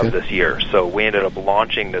March of this year. So we ended up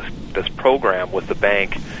launching this program with the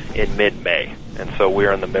bank in mid-May. And so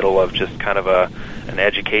we're in the middle of just kind of an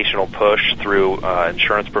educational push through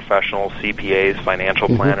insurance professionals, CPAs, financial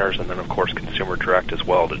planners, and then, of course, Consumer Direct as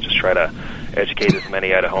well, to just try to educate as many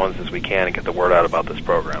Idahoans as we can and get the word out about this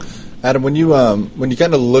program. Adam, when you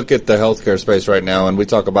kind of look at the healthcare space right now, and we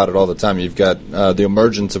talk about it all the time, you've got the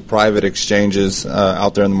emergence of private exchanges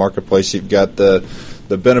out there in the marketplace. You've got the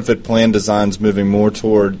benefit plan designs moving more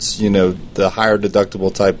towards, the higher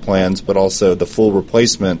deductible type plans, but also the full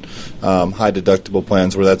replacement high deductible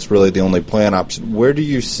plans where that's really the only plan option. Where do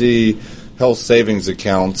you see health savings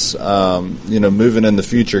accounts, moving in the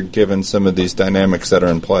future given some of these dynamics that are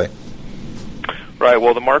in play? Right.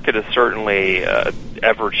 Well, the market is certainly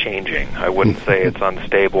ever-changing. I wouldn't say it's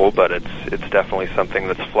unstable, but it's definitely something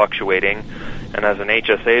that's fluctuating. And as an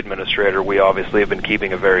HSA administrator, we obviously have been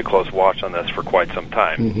keeping a very close watch on this for quite some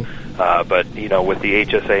time. But, with the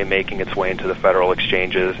HSA making its way into the federal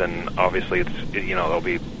exchanges, and obviously there'll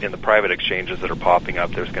be in the private exchanges that are popping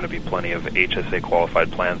up, there's going to be plenty of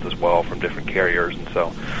HSA-qualified plans as well from different carriers. And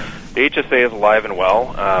so the HSA is alive and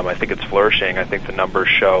well. I think it's flourishing. I think the numbers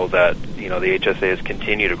show that, the HSAs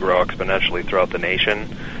continue to grow exponentially throughout the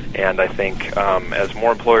nation. And I think as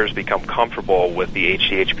more employers become comfortable with the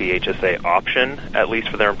HDHP HSA option, at least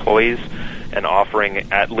for their employees, and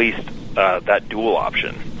offering at least that dual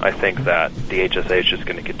option, I think that the HSA is just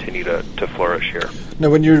going to continue to flourish here. Now,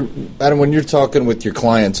 when you're talking with your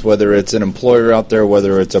clients, whether it's an employer out there,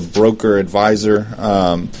 whether it's a broker advisor,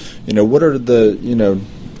 what are the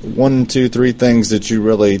 1, 2, 3 things that you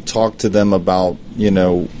really talk to them about,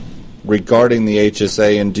 regarding the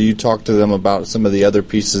HSA, and do you talk to them about some of the other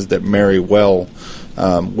pieces that marry well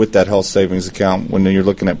with that health savings account when you're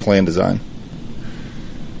looking at plan design?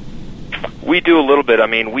 We do a little bit. I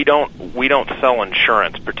mean, we don't sell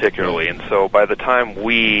insurance particularly, and so by the time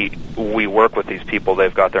we work with these people,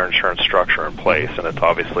 they've got their insurance structure in place, and it's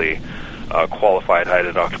obviously a qualified high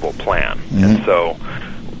deductible plan. And so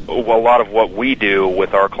a lot of what we do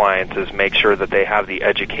with our clients is make sure that they have the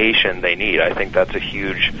education they need. I think that's a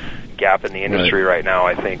huge gap in the industry right now.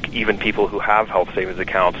 I think even people who have health savings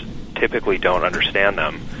accounts typically don't understand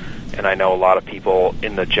them. And I know a lot of people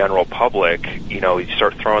in the general public, you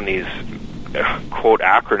start throwing these quote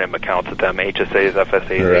acronym accounts at them, HSAs,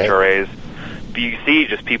 FSAs, HRAs, you see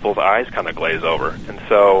just people's eyes kind of glaze over. And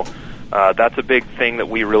so that's a big thing that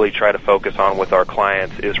we really try to focus on with our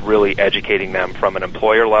clients, is really educating them from an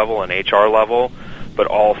employer level, an HR level, but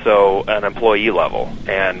also an employee level,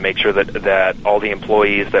 and make sure that all the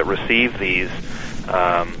employees that receive these,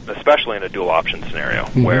 especially in a dual option scenario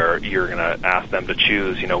where you're going to ask them to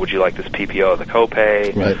choose, would you like this PPO, the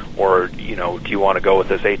copay, or, do you want to go with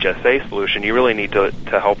this HSA solution? You really need to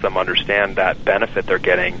help them understand that benefit they're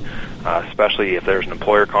getting, especially if there's an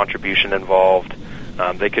employer contribution involved.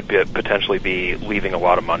 They could potentially be leaving a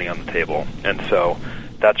lot of money on the table. And so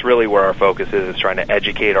that's really where our focus is trying to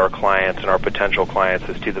educate our clients and our potential clients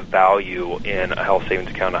as to the value in a health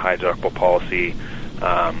savings account, a high deductible policy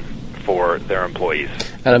for their employees.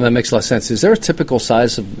 Adam, that makes a lot of sense. Is there a typical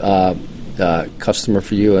size of customer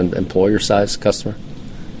for you, an employer size customer?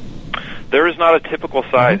 There is not a typical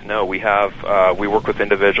size. No, we have we work with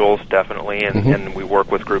individuals definitely, and we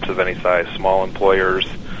work with groups of any size, small employers,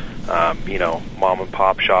 mom and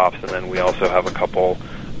pop shops, and then we also have a couple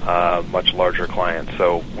much larger clients.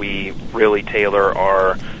 So we really tailor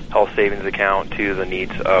our health savings account to the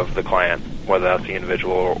needs of the client, whether that's the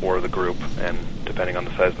individual or the group, and depending on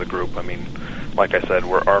the size of the group. I mean, like I said,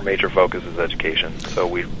 our major focus is education. So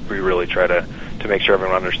we really try to make sure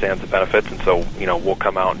everyone understands the benefits, and so we'll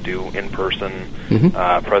come out and do in-person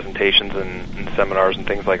presentations and seminars and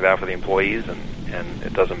things like that for the employees, and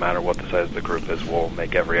it doesn't matter what the size of the group is. We'll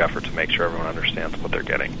make every effort to make sure everyone understands what they're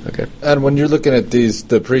getting. Okay. And when you're looking at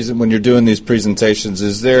when you're doing these presentations,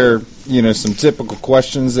 is there some typical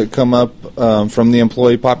questions that come up from the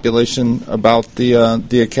employee population about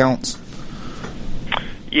the accounts?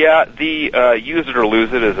 Yeah, the use it or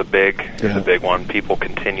lose it is a big one. People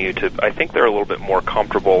continue to, I think they're a little bit more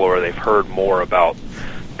comfortable, or they've heard more about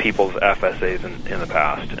people's FSAs in the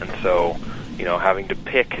past, and so having to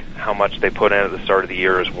pick how much they put in at the start of the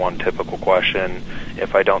year is one typical question.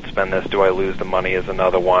 If I don't spend this, do I lose the money is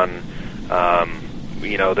another one.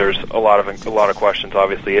 There's a lot of questions.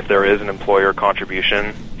 Obviously, if there is an employer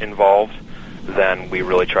contribution involved, then we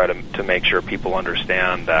really try to make sure people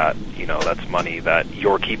understand that that's money that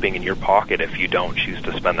you're keeping in your pocket if you don't choose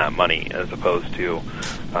to spend that money, as opposed to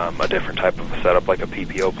a different type of a setup like a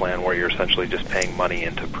PPO plan where you're essentially just paying money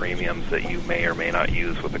into premiums that you may or may not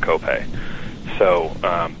use with the copay. So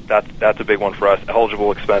that's a big one for us.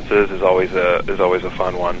 Eligible expenses is always a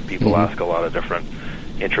fun one. People ask a lot of different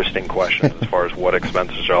interesting questions as far as what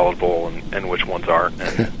expenses are eligible and which ones aren't.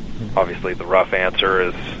 And obviously the rough answer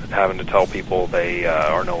is having to tell people they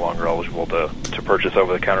are no longer eligible to purchase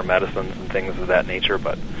over-the-counter medicines and things of that nature.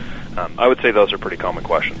 But I would say those are pretty common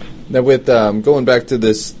questions. Now, with going back to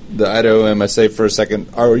the Idaho MSA for a second,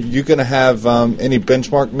 are you going to have any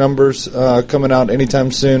benchmark numbers coming out anytime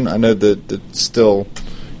soon? I know that it's still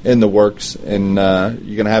in the works, and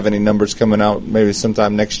you're going to have any numbers coming out maybe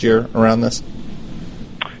sometime next year around this?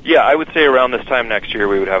 Yeah, I would say around this time next year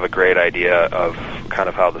we would have a great idea of kind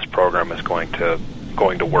of how this program is going to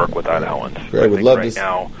work with Idahoans. Great. I would love right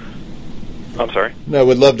now. I'm sorry? No,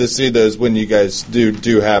 we'd love to see those when you guys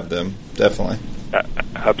do have them. Definitely.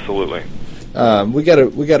 Absolutely. We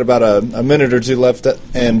got about a minute or two left,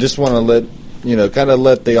 and just want to let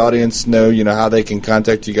the audience know how they can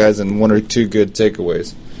contact you guys and one or two good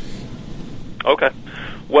takeaways. Okay.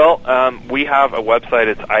 Well, we have a website.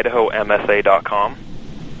 It's IdahoMSA.com,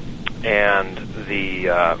 and the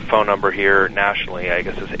phone number here nationally, I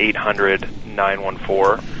guess, is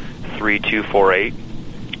 800-914-3248.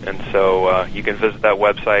 And so you can visit that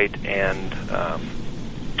website, and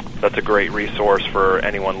that's a great resource for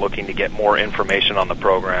anyone looking to get more information on the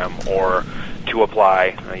program or to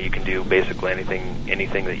apply. You can do basically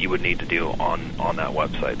anything that you would need to do on that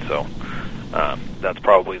website. So that's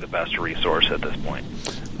probably the best resource at this point.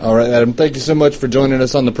 All right, Adam, thank you so much for joining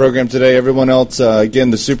us on the program today. Everyone else, again,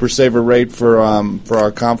 the Super Saver rate for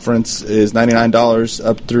our conference is $99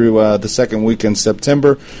 up through the second week in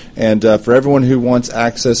September. And for everyone who wants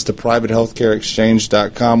access to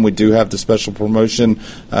privatehealthcareexchange.com, we do have the special promotion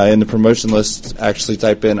in the promotion list. Actually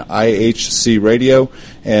type in IHC Radio,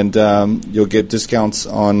 and you'll get discounts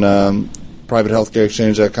on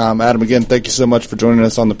privatehealthcareexchange.com. Adam, again, thank you so much for joining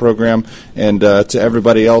us on the program. And to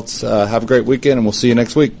everybody else, have a great weekend, and we'll see you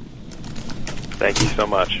next week. Thank you so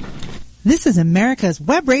much. This is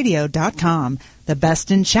America'sWebRadio.com, the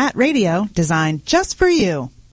best in chat radio designed just for you.